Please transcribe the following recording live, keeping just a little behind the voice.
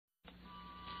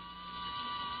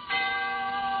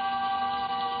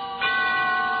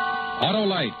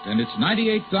Autolite and its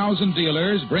 98,000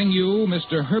 dealers bring you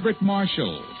Mr. Herbert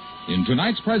Marshall in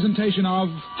tonight's presentation of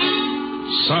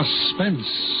Suspense.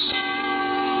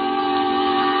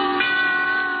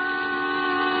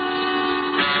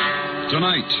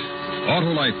 Tonight,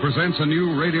 Autolite presents a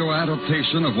new radio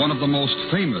adaptation of one of the most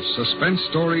famous suspense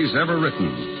stories ever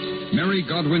written, Mary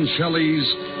Godwin Shelley's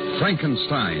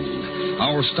Frankenstein.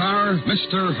 Our star,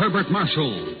 Mr. Herbert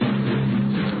Marshall.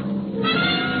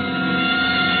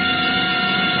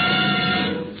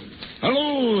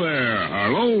 Hello there,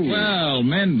 Harlow. Well,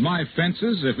 mend my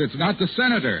fences if it's not the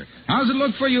senator. How's it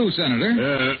look for you,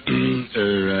 Senator?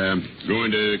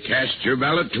 Going to cast your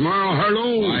ballot tomorrow,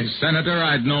 Harlow? Why, Senator,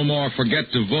 I'd no more forget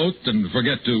to vote than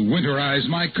forget to winterize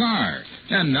my car.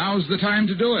 And now's the time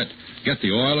to do it. Get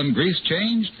the oil and grease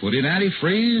changed, put in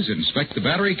antifreeze, inspect the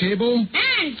battery cable.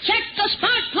 And check the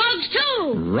spark plugs,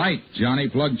 too. Right, Johnny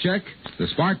Plug Check. The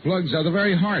spark plugs are the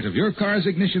very heart of your car's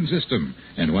ignition system.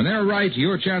 And when they're right,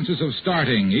 your chances of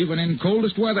starting, even in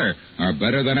coldest weather, are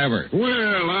better than ever.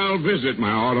 Well, I'll visit my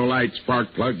Autolite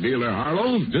spark plug dealer,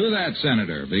 Harlow. Do that,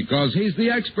 Senator, because he's the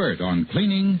expert on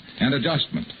cleaning and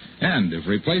adjustment. And if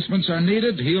replacements are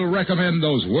needed, he'll recommend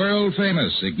those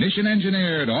world-famous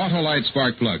ignition-engineered Autolite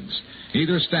spark plugs,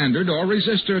 either standard or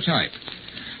resistor type.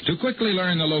 To quickly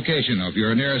learn the location of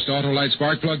your nearest Autolite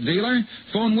spark plug dealer,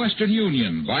 phone Western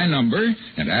Union by number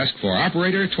and ask for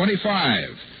Operator 25.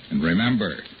 And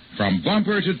remember, from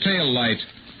bumper to tail light,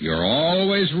 you're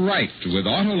always right with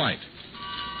Autolite.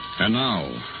 And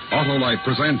now, Autolite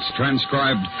presents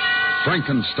transcribed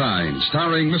Frankenstein,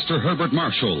 starring Mr. Herbert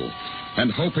Marshall, and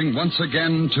hoping once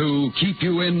again to keep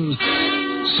you in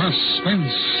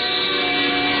suspense.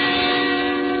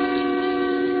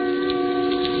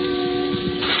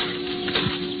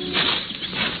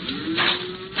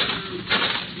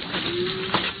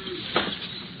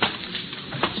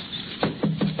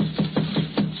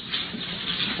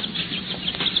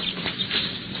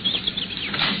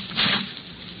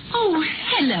 Oh,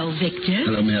 hello, Victor.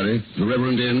 Hello, Mary. The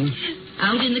Reverend in?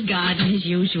 Out in the garden as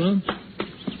usual.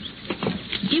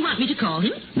 Do you want me to call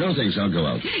him? No, thanks. I'll go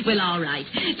out. Well, all right.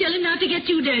 Tell him not to get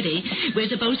too dirty. We're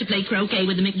supposed to play croquet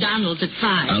with the McDonald's at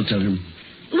 5. I'll tell him.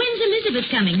 When's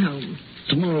Elizabeth coming home?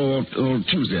 Tomorrow or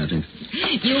Tuesday, I think.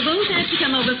 You'll both have to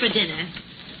come over for dinner.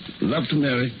 Love to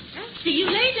Mary. See you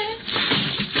later.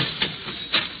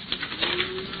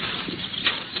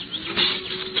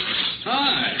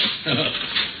 Hi.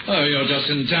 Oh, you're just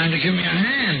in time to give me a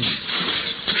hand.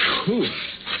 Whew.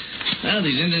 Well,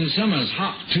 these Indian summers,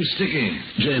 hot, too sticky.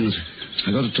 James,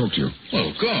 I got to talk to you. Well,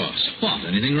 of course. What,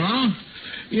 anything wrong?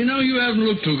 You know, you haven't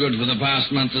looked too good for the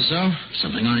past month or so.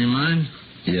 Something on your mind?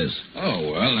 Yes.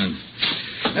 Oh, well, then.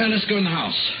 Let's go in the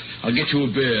house. I'll get you a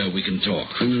beer. We can talk.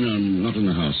 No, not in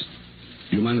the house.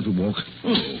 Do you mind if we walk?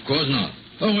 Oh, of course not.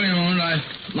 Oh, wait a moment.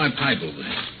 My pipe over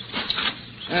there.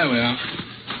 There we are.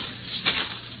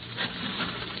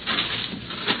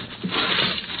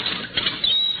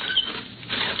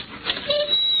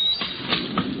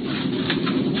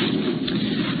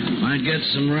 Might get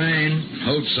some rain.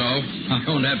 Hope so. I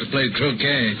won't have to play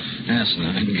croquet.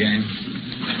 Asinine game.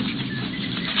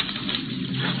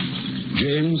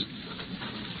 James?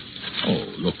 Oh,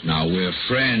 look now, we're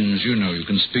friends. You know you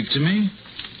can speak to me.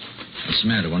 What's the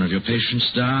matter? One of your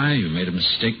patients die? You made a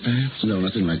mistake, perhaps? No,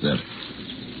 nothing like that.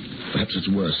 Perhaps it's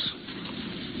worse.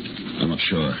 I'm not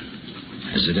sure.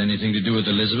 Has it anything to do with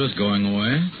Elizabeth going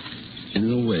away? In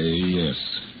a way, yes.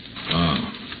 Oh.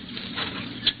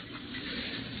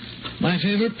 My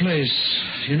favorite place.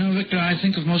 You know, Victor, I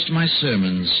think of most of my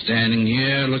sermons standing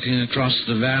here looking across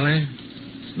the valley.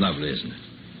 Lovely, isn't it?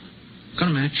 Got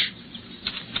a match?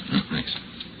 Oh, thanks.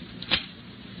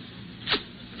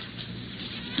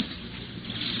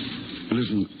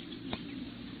 Listen,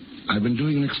 I've been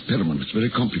doing an experiment. It's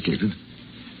very complicated.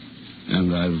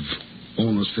 And I've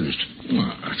almost finished.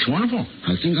 Well, that's wonderful.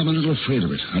 I think I'm a little afraid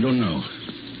of it. I don't know.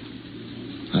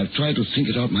 I've tried to think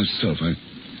it out myself. I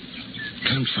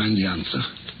can't find the answer.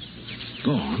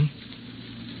 Go on.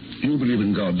 You believe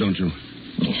in God, don't you?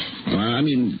 Oh. I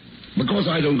mean, because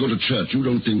I don't go to church, you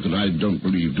don't think that I don't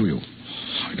believe, do you?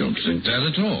 I don't think that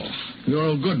at all. You're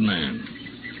a good man.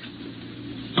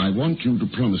 I want you to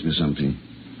promise me something.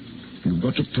 You've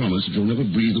got to promise that you'll never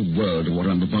breathe a word of what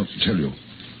I'm about to tell you.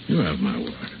 You have my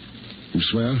word. You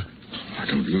swear? I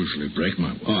don't usually break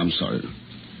my word. Oh, I'm sorry.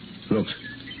 Look,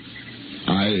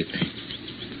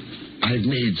 I've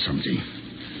made something.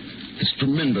 It's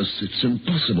tremendous. It's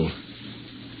impossible.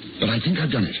 But I think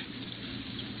I've done it.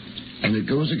 And it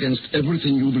goes against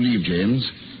everything you believe,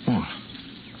 James. What?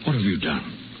 What have you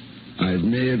done? I've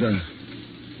made a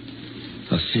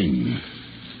thing.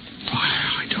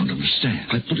 I don't don't understand.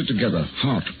 I put it together.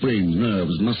 Heart, brain,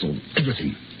 nerves, muscle,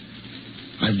 everything.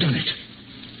 I've done it.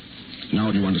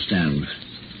 Now do you understand?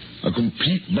 A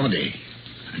complete body.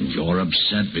 And you're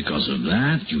upset because of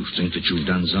that? You think that you've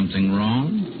done something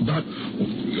wrong? But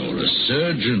You're a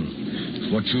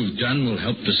surgeon. What you've done will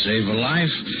help to save a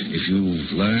life. If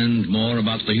you've learned more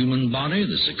about the human body,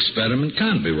 this experiment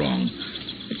can't be wrong.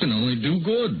 It can only do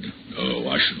good. Oh,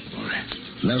 I shouldn't worry.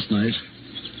 last night,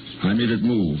 I made it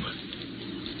move.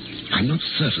 I'm not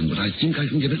certain, but I think I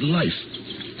can give it life.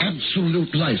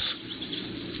 Absolute life.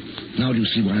 Now do you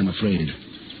see why I'm afraid?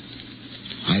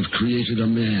 I've created a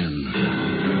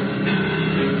man.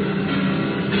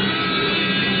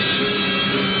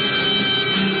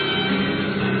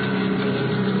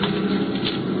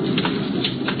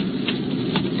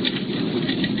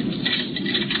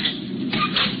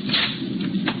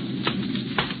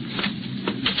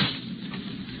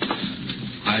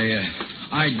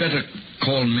 I'd better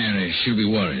call Mary. She'll be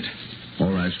worried.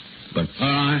 All right, but...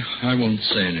 I won't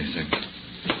say anything.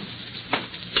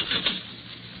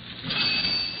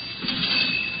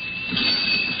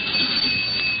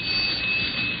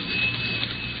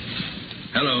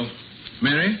 Hello.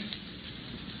 Mary?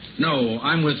 No,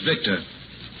 I'm with Victor.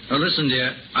 Listen,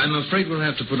 dear, I'm afraid we'll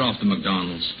have to put off the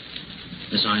McDonald's.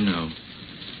 Yes, I know.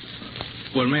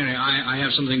 Well, Mary, I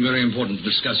have something very important to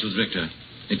discuss with Victor.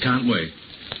 It can't wait.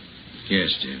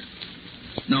 Yes, dear.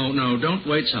 No, don't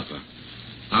wait supper.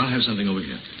 I'll have something over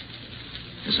here.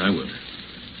 Yes, I will.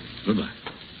 Goodbye.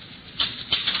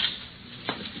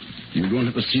 You don't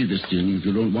have to see this thing if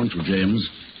you don't want to, James.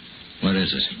 Where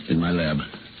is it? In my lab.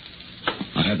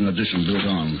 I had an addition built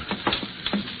on.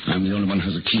 I'm the only one who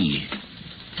has a key.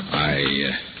 I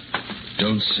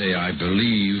don't say I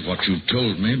believe what you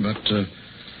told me, but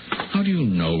how do you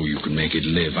know you can make it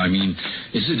live? I mean,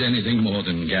 is it anything more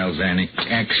than galvanic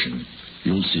action?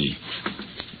 You'll see.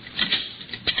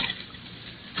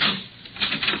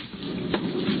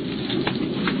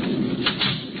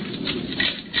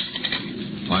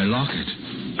 Why lock it?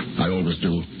 I always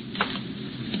do.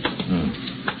 Oh.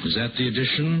 Is that the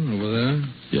addition over there?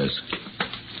 Yes.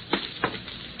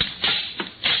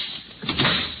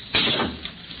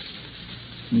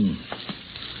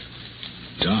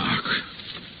 Dark.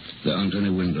 There aren't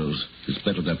any windows. It's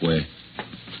better that way.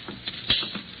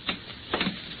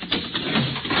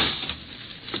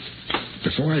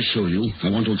 Before I show you, I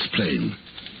want to explain.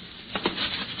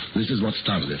 This is what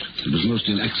started it. It was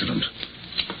mostly an accident.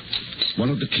 One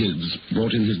of the kids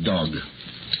brought in his dog.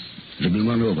 It had been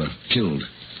run over, killed.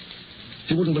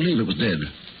 He wouldn't believe it was dead.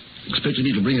 Expected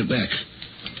me to bring it back.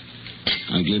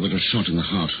 I gave it a shot in the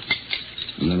heart.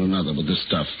 And then another with this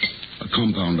stuff. A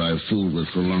compound I've fooled with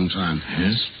for a long time.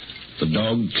 Yes? The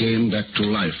dog came back to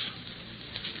life.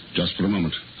 Just for a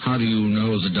moment. How do you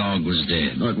know the dog was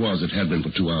dead? No, it was. It had been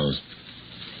for 2 hours.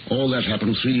 All that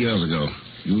happened 3 years ago.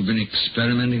 You've been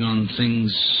experimenting on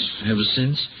things ever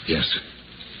since? Yes.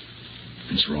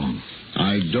 It's wrong.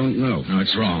 I don't know. No,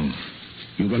 it's wrong.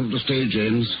 You don't have to stay,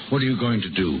 James. What are you going to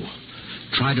do?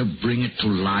 Try to bring it to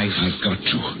life? I've got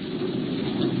to.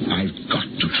 I've got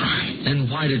to try. Then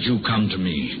why did you come to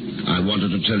me? I wanted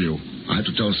to tell you. I had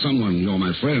to tell someone you're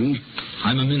my friend.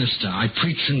 I'm a minister. I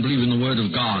preach and believe in the Word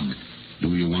of God. Do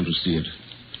you want to see it?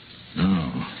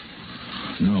 No.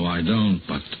 No, I don't,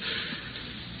 but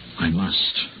I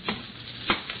must.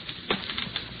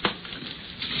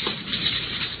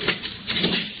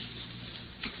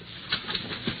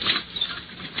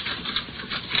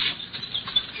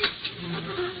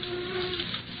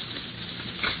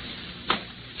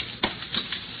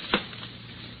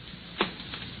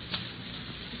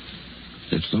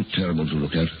 It's not terrible to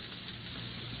look at.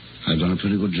 I've done a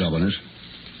pretty good job on it.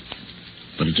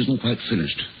 But it isn't quite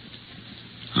finished.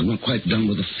 I'm not quite done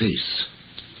with the face.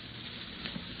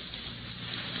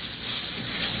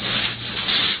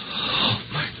 Oh,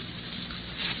 my.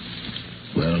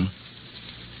 Well?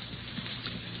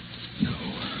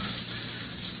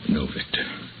 No, Victor.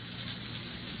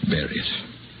 Bury it.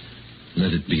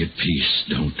 Let it be at peace.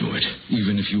 Don't do it.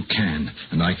 Even if you can,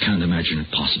 and I can't imagine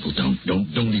it possible,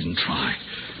 don't even try.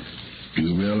 Do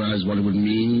you realize what it would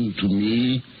mean to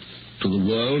me, to the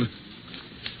world?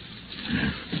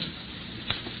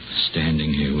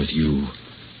 Standing here with you,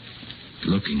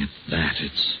 looking at that,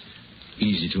 it's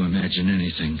easy to imagine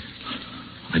anything.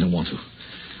 I don't want to.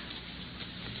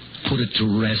 Put it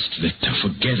to rest, Victor.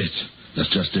 Forget it. That's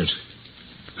just it.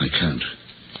 I can't.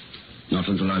 Not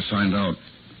until I find out,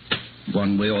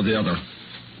 one way or the other.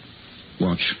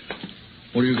 Watch.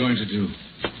 What are you going to do?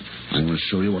 I'm going to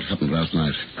show you what happened last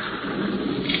night.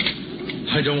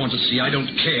 I don't want to see. I don't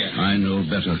care. I know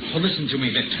better. Oh, listen to me,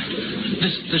 Victor.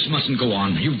 This mustn't go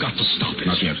on. You've got to stop it.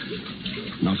 Not yet.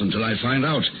 Not until I find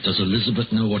out. Does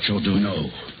Elizabeth know what you're doing?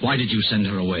 No. Why did you send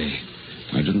her away?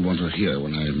 I didn't want her here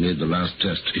when I made the last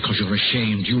test. Because you're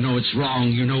ashamed. You know it's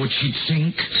wrong. You know what she'd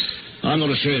think. I'm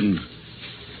not ashamed.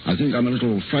 I think I'm a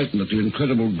little frightened at the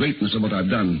incredible greatness of what I've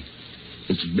done.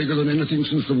 It's bigger than anything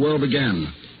since the war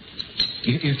began.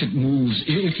 If it moves,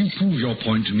 if you prove your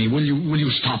point to me, will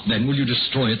you stop then? Will you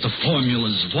destroy it? The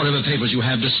formulas, whatever papers you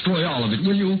have, destroy all of it,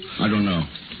 will you? I don't know.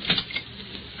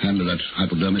 Hand me that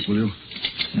hypodermic, will you?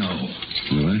 No.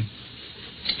 All right.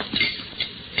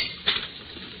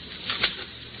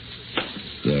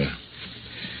 There.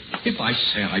 If I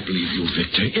say I believe you,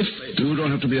 Victor, You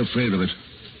don't have to be afraid of it.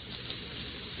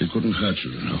 It couldn't hurt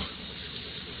you, you know.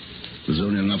 There's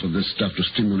only enough of this stuff to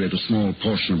stimulate a small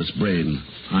portion of its brain.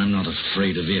 I'm not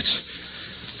afraid of it.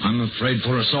 I'm afraid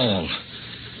for us all.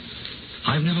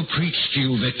 I've never preached to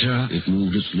you, Victor. It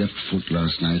moved its left foot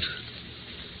last night.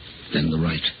 Then the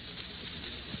right.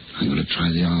 I'm going to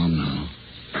try the arm now.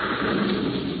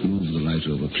 Move the light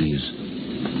over, please.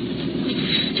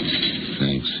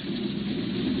 Thanks.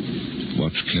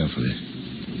 Watch carefully.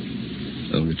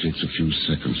 Only takes a few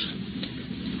seconds.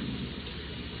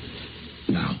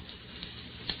 Now.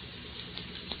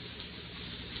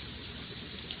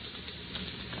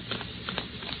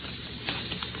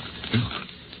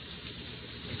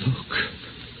 Look.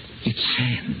 It's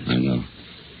hand. I know.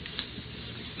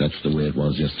 That's the way it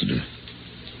was yesterday.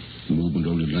 The movement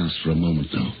only lasts for a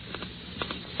moment now.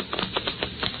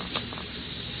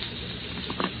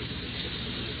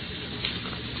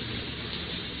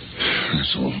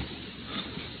 That's all.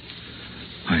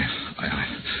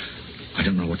 I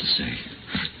don't know what to say.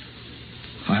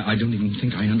 I don't even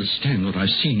think I understand what I've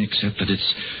seen, except that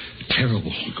it's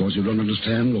terrible. Because you don't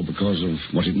understand, or because of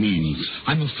what it means?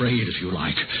 I'm afraid, if you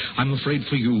like. I'm afraid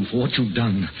for you, for what you've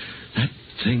done. That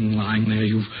thing lying there,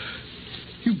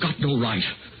 you've got no right.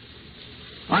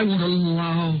 I won't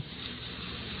allow...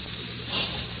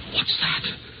 What's that?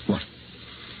 What?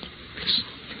 Listen.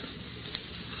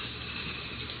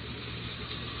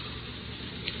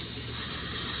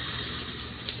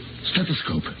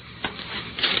 Stethoscope.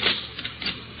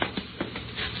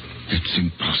 It's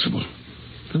impossible.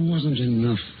 There wasn't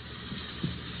enough.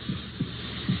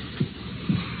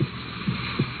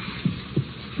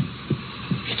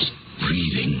 It's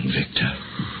breathing, Victor.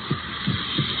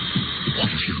 What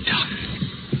have you done?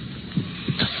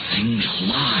 The thing's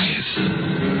alive.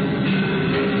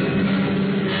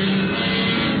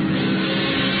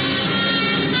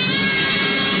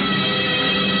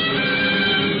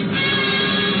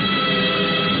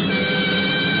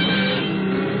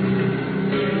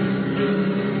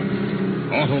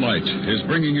 Autolite is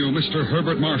bringing you Mr.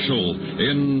 Herbert Marshall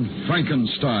in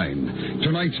Frankenstein.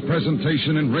 Tonight's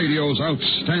presentation in radio's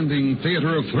outstanding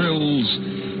theater of thrills,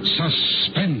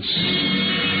 Suspense.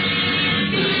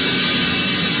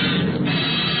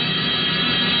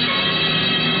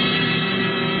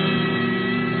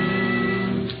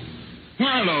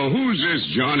 Hello, who's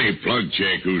this Johnny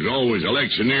Plugcheck who's always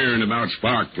electioneering about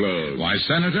spark plugs? Why,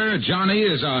 Senator, Johnny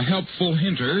is a helpful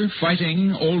hinter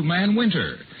fighting Old Man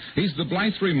Winter. He's the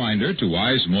blithe reminder to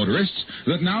wise motorists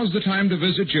that now's the time to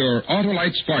visit your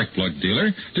Autolite spark plug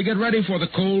dealer to get ready for the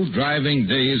cold driving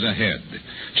days ahead.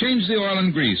 Change the oil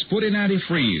and grease, put in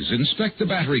antifreeze, inspect the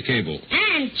battery cable.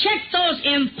 And check those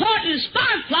important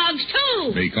spark plugs,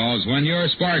 too. Because when your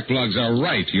spark plugs are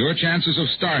right, your chances of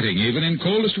starting, even in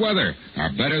coldest weather,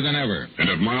 are better than ever. And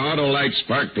if my Autolite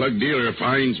spark plug dealer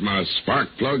finds my spark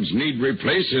plugs need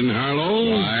replacing,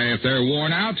 Harlow? Why, if they're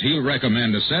worn out, he'll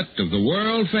recommend a set of the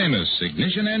world-famous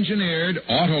ignition-engineered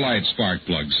Autolite spark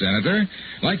plugs, Senator,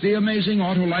 like the amazing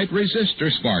Autolite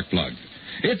resistor spark plug.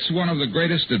 It's one of the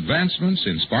greatest advancements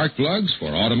in spark plugs for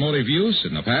automotive use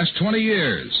in the past 20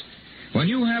 years. When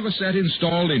you have a set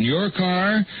installed in your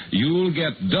car, you'll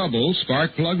get double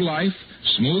spark plug life,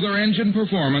 smoother engine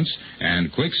performance,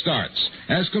 and quick starts,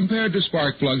 as compared to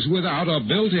spark plugs without a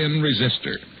built-in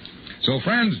resistor. So,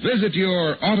 friends, visit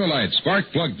your Autolite spark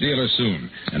plug dealer soon.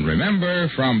 And remember,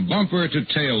 from bumper to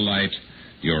tail light,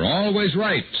 you're always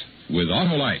right with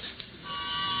Autolite.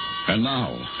 And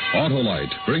now,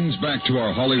 Autolite brings back to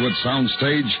our Hollywood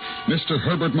soundstage Mr.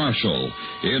 Herbert Marshall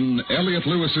in Elliot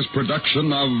Lewis's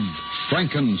production of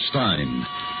Frankenstein,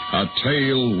 a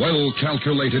tale well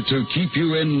calculated to keep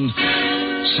you in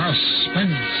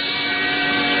suspense.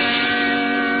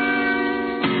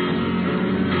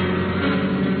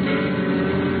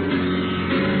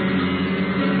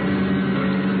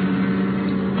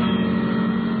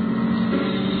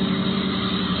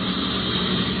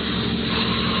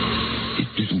 It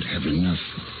didn't have enough.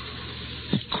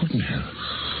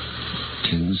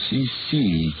 10cc.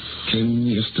 Came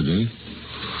yesterday.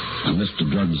 Unless the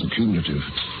drug's accumulative.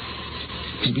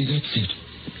 Maybe that's it.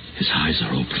 His eyes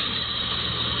are open.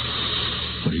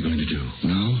 What are you going to do?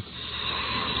 Now?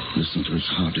 Listen to his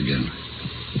heart again.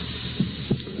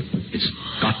 It's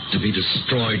got to be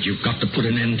destroyed. You've got to put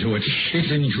an end to it.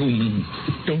 It's inhuman.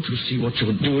 Don't you see what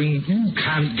you're doing? You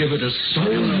can't give it a soul.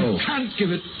 No. You can't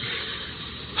give it...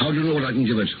 How do you know what I can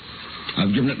give it?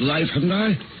 I've given it life, haven't I?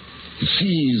 It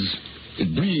sees,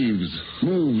 it breathes,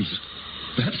 moves,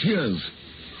 perhaps hears.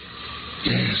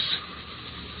 Yes.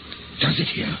 Does it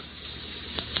hear?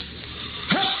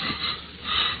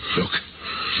 Look,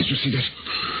 did you see that?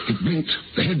 It blinked,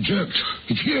 the head jerked.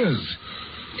 It hears.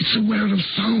 It's aware of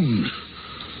sound.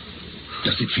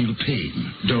 Does it feel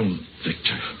pain? Don't,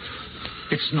 Victor.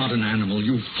 It's not an animal.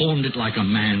 You've formed it like a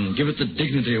man. Give it the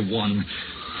dignity of one.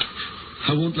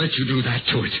 I won't let you do that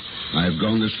to it. I've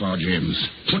gone this far, James.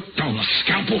 Put down the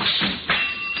scalpel.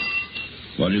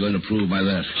 What are you going to prove by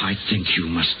that? I think you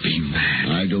must be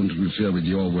mad. I don't interfere with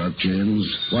your work,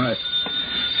 James. Why?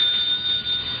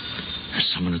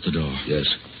 There's someone at the door. Yes.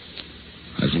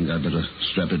 I think I'd better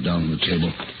strap it down on the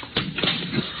table.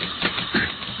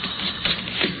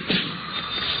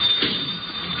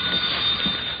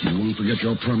 You won't forget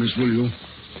your promise, will you?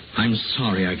 I'm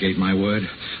sorry I gave my word.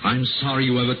 I'm sorry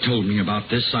you ever told me about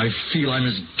this. I feel I'm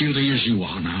as guilty as you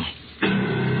are now.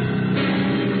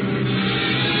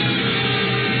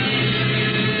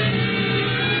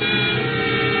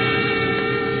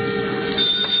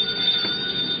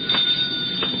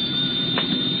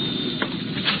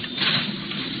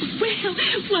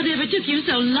 Whatever took you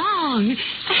so long?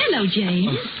 Hello,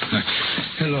 James.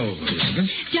 Hello, Elizabeth.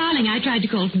 Darling, I tried to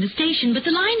call from the station, but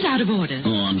the line's out of order. Oh,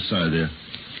 I'm sorry, dear.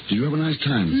 Did you have a nice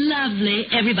time? Lovely.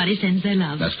 Everybody sends their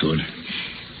love. That's good.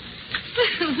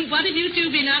 What have you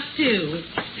two been up to?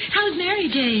 How's Mary,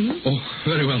 James? Oh,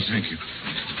 very well, thank you.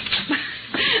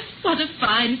 What a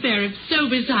fine pair of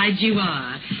sober-sides you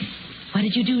are. What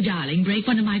did you do, darling? Break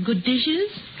one of my good dishes?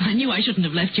 I knew I shouldn't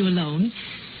have left you alone.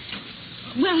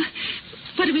 Well,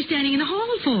 what are we standing in the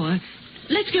hall for?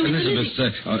 Let's go with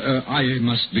Elizabeth, I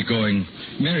must be going.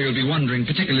 Mary will be wondering,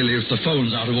 particularly if the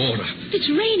phone's out of order. It's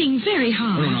raining very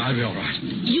hard. Oh, no, I'll be all right.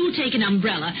 You take an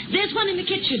umbrella. There's one in the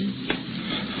kitchen.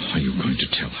 Are you going to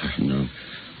tell her? No.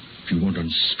 You won't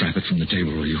unstrap it from the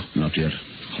table, will you? Not yet.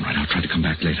 All right, I'll try to come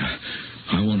back later.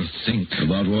 I want to think.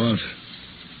 About what?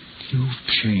 You've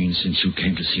changed since you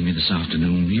came to see me this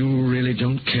afternoon. You really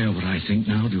don't care what I think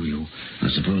now, do you? I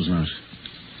suppose not.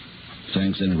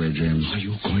 Thanks anyway, James. Are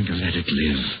you going to let it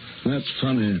live? That's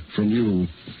funny from you.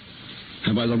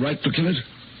 Have I the right to kill it?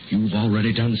 You've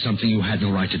already done something you had no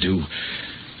right to do.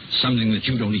 Something that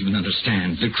you don't even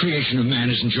understand. The creation of man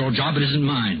isn't your job, it isn't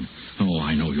mine. Oh,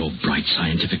 I know your bright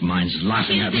scientific mind's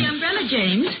laughing at Here's me. the umbrella,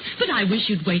 James. But I wish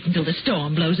you'd wait until the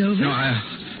storm blows over. No,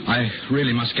 I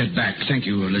really must get back. Thank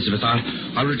you, Elizabeth.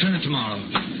 I'll return it tomorrow.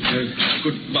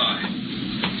 Goodbye.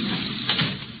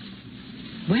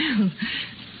 Well,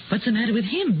 what's the matter with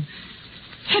him?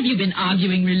 Have you been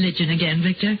arguing religion again,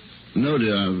 Victor? No,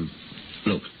 dear.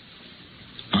 Look,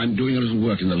 I'm doing a little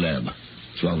work in the lab.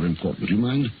 It's rather important. Do you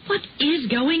mind? What is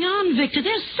going on, Victor?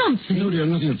 There's something. No, dear,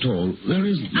 nothing at all. There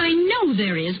is... I know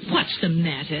there is. What's the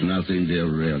matter? Nothing, dear,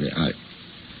 really.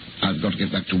 I've got to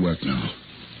get back to work now.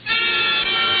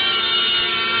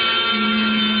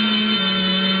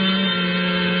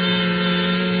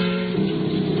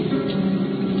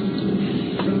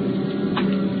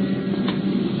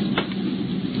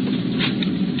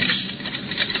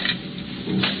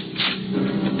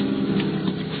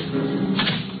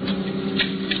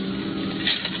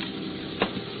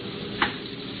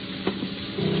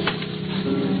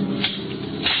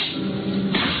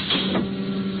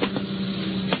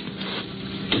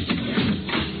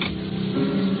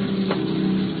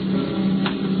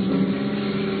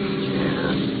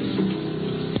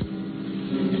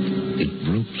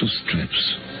 Straps.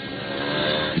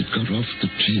 It got off the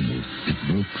table. It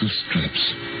broke the straps.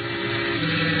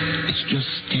 It's just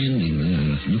standing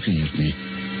there, looking at me.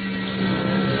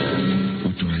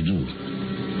 What do I do?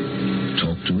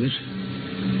 Talk to it?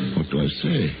 What do I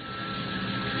say?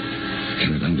 Can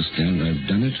it understand I've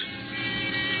done it?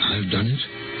 I've done it?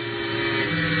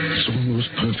 It's almost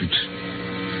perfect.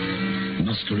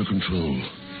 Muscular control.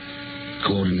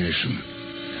 Coordination.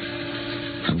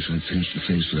 I wish I'd finished the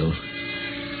face, though.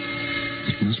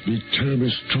 It must be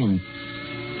terribly strong.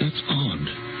 That's odd.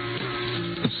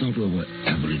 It's not over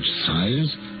average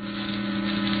size.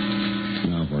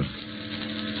 Now what?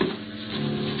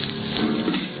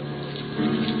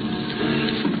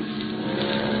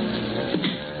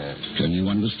 Can you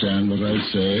understand what I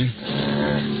say?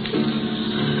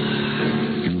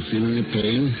 in any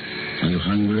pain? Are you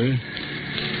hungry?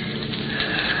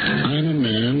 I'm a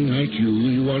man like you.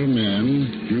 You are a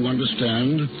man. Do you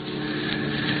understand?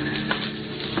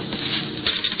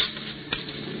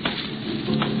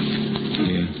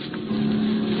 Here.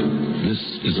 This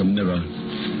is a mirror.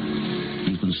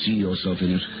 You can see yourself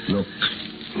in it. Look.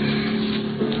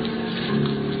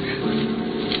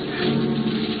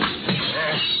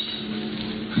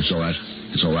 It's all right.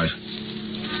 It's all right.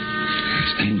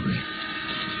 It's angry.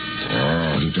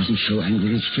 But it doesn't show anger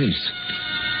in its face.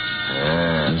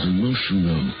 There's emotion,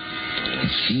 though.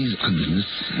 It sees ugliness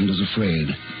and is afraid.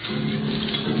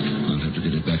 I'll have to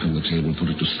get it back on the table and put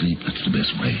it to sleep. That's the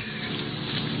best way.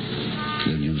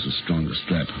 Then use a stronger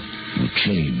strap or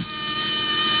chain.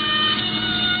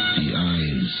 The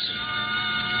eyes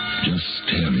just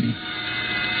staring.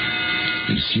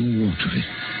 They seem watery.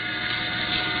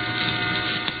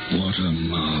 What a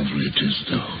marvel it is,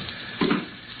 though.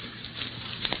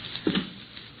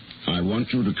 I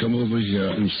want you to come over here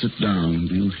and sit down.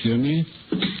 Do you hear me?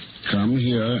 Come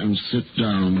here and sit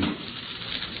down.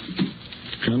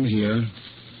 Come here.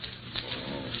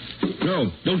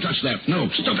 No, don't touch that. No,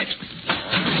 stop it.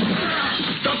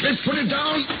 Stop it. Put it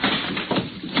down.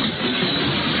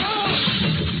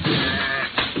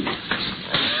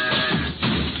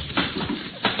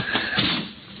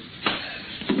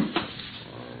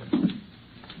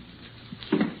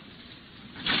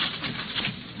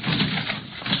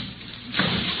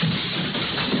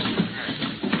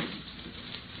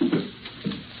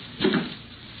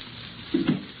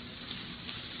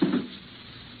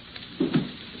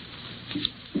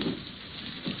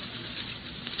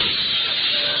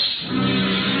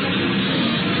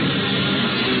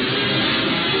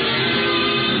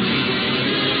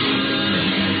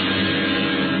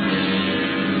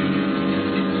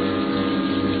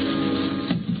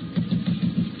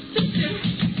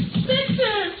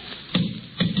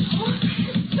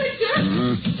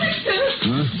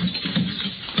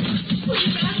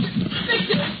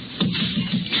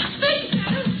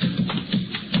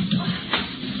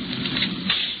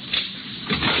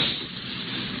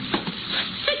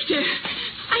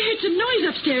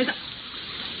 Upstairs.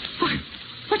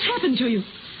 What's happened to you?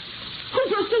 Who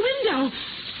broke the window?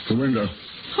 The window.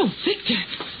 Oh, Victor.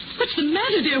 What's the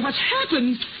matter, dear? What's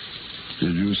happened?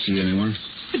 Did you see anyone?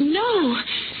 No.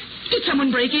 Did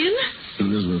someone break in?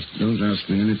 Elizabeth, don't ask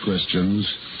me any questions.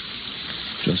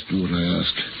 Just do what I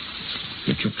ask.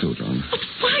 Get your coat on. But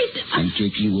why? I'm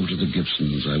taking you over to the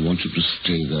Gibsons. I want you to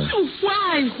stay there. Oh,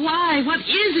 why? Why? What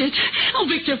is it? Oh,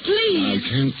 Victor,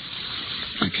 please.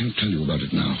 I can't tell you about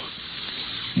it now.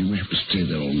 You may have to stay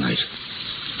there all night.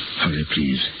 Hurry,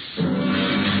 please.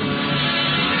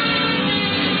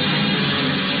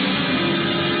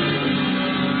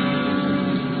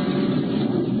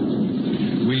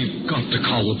 We've got to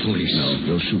call the police. No,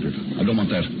 they'll shoot it. I don't want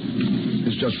that.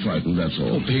 It's just frightened, that's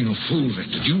all. Oh, being a fool,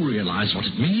 Victor. Do you realize what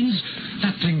it means?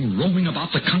 That thing roaming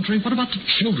about the country? What about the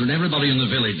children, everybody in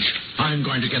the village? I'm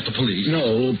going to get the police.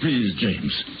 No, please,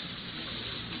 James.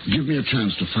 Give me a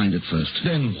chance to find it first.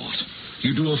 Then what?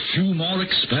 You do a few more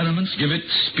experiments, give it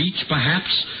speech,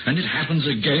 perhaps, and it happens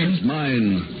again? It's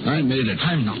mine. I made it.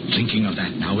 I'm not thinking of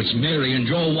that now. It's Mary and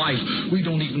your wife. We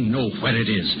don't even know where it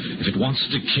is. If it wants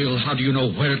to kill, how do you know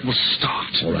where it will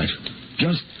start? All right.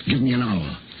 Just give me an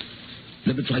hour.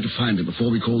 Let me try to find it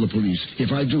before we call the police. If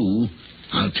I do,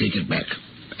 I'll take it back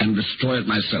and destroy it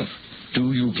myself.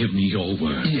 Do you give me your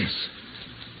word? Yes.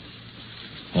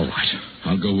 All right.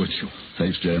 I'll go with you.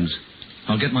 Thanks, James.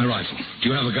 I'll get my rifle. Do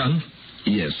you have a gun?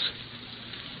 Yes.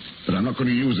 But I'm not going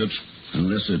to use it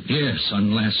unless it... Yes,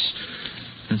 unless...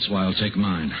 That's why I'll take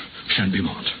mine. Shan't be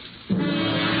Mont.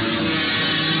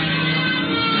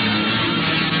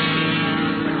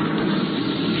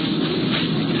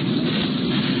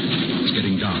 It's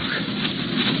getting dark.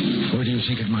 Where do you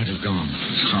think it might have gone?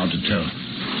 It's hard to tell.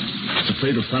 It's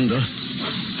afraid of thunder.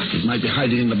 It might be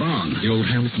hiding in the barn. The old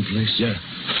Hamilton place? Yeah.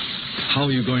 How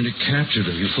are you going to capture it?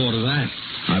 Have you thought of that?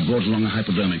 I brought along a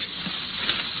hypodermic.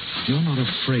 You're not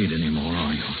afraid anymore,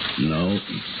 are you? No.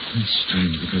 That's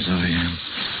strange, because I am.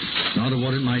 Not of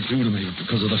what it might do to me, but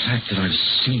because of the fact that I've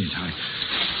seen it.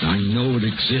 I know it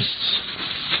exists.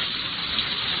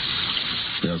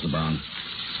 There's the barn.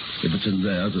 If it's in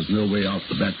there's no way out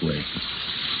the back way.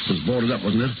 It was boarded up,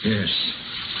 wasn't it? Yes.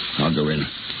 I'll go in.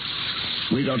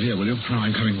 Wait out here, will you? No,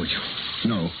 I'm coming with you.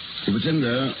 No. If it's in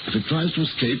there, if it tries to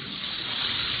escape,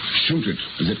 shoot it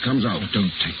as it comes out.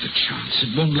 Don't take the chance.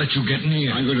 It won't let you get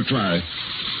near. I'm going to try.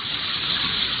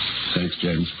 Thanks,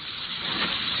 James.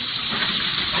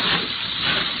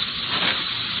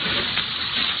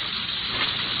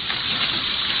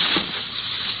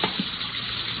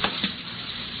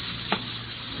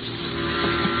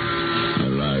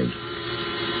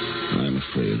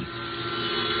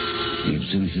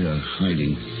 here,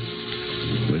 hiding,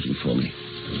 waiting for me.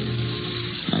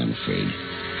 I'm afraid.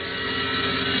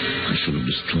 I should have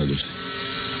destroyed it.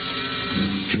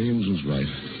 James was right.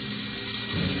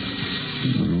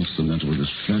 What's the matter with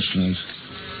this flashlight?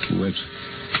 Wet.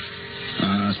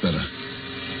 That's better.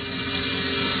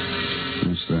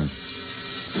 What's that?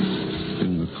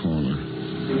 In the corner.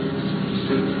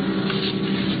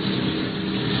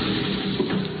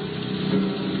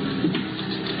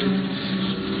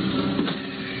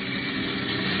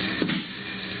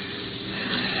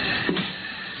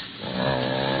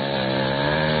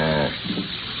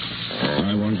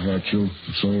 I won't hurt you.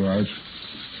 It's all right.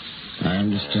 I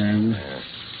understand.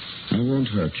 I won't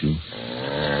hurt you.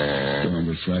 Don't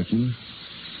be frightened.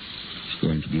 It's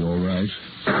going to be all right.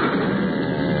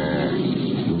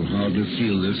 You'll hardly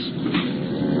feel this.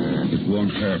 It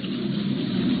won't hurt.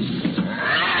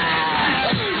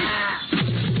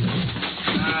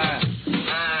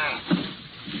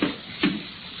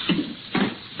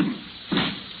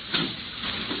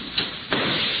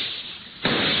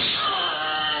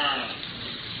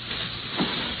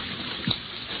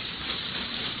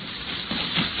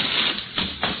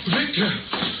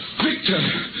 Victor!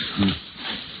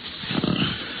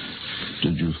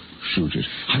 Did you shoot it?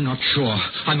 I'm not sure.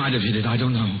 I might have hit it. I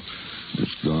don't know.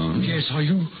 It's gone. Yes, are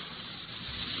you?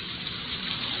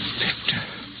 Victor.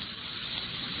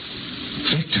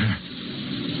 Victor.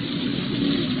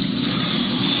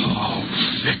 Oh,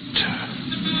 Victor.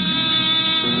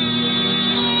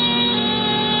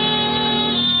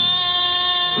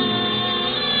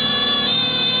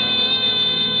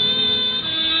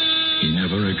 He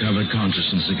never recovered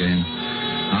consciousness again.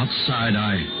 Outside,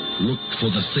 I looked for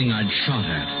the thing I'd shot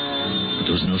at, but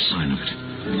there was no sign of it.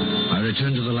 I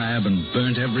returned to the lab and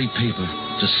burnt every paper,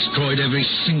 destroyed every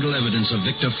single evidence of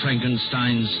Victor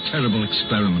Frankenstein's terrible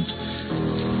experiment.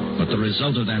 But the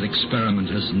result of that experiment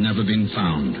has never been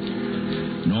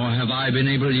found, nor have I been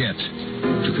able yet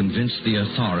to convince the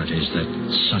authorities that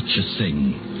such a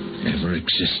thing ever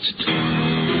existed.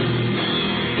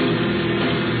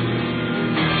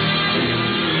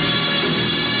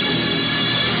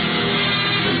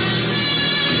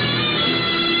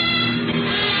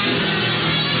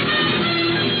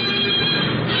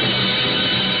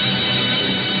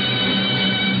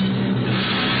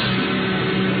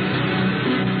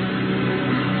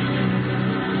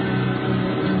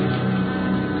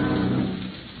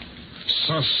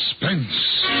 Suspense.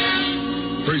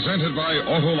 Presented by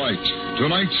Autolite.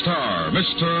 Tonight's star,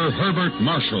 Mr. Herbert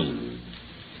Marshall.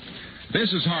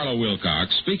 This is Harlow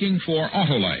Wilcox speaking for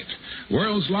Autolite,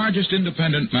 world's largest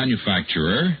independent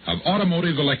manufacturer of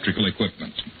automotive electrical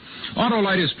equipment.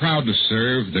 Autolite is proud to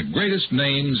serve the greatest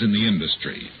names in the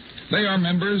industry. They are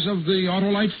members of the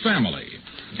Autolite family,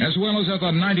 as well as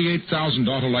other 98,000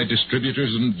 Autolite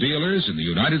distributors and dealers in the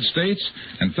United States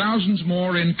and thousands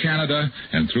more in Canada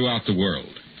and throughout the world.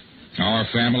 Our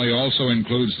family also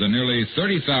includes the nearly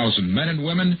 30,000 men and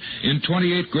women in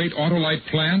 28 great Autolite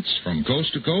plants from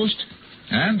coast to coast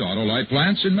and Autolite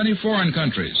plants in many foreign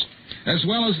countries, as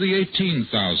well as the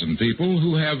 18,000 people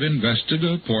who have invested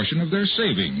a portion of their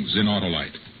savings in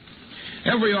Autolite.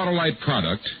 Every Autolite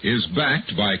product is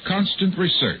backed by constant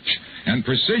research and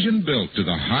precision built to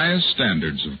the highest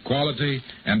standards of quality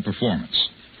and performance.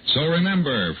 So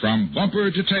remember, from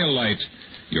bumper to tail light,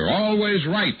 you're always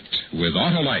right with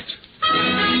Autolite.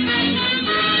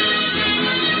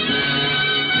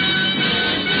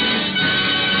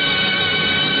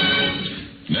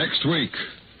 Next week,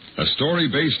 a story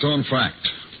based on fact,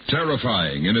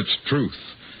 terrifying in its truth.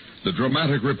 The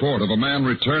dramatic report of a man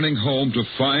returning home to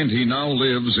find he now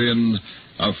lives in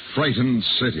a frightened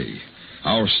city.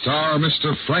 Our star,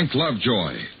 Mr. Frank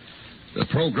Lovejoy. The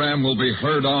program will be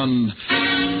heard on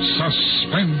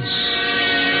Suspense.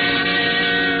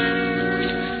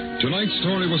 Tonight's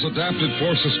story was adapted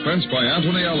for Suspense by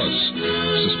Anthony Ellis.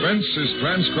 Suspense is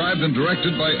transcribed and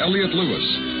directed by Elliot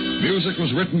Lewis. Music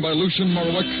was written by Lucian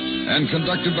Morlick and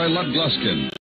conducted by Lud Gluskin.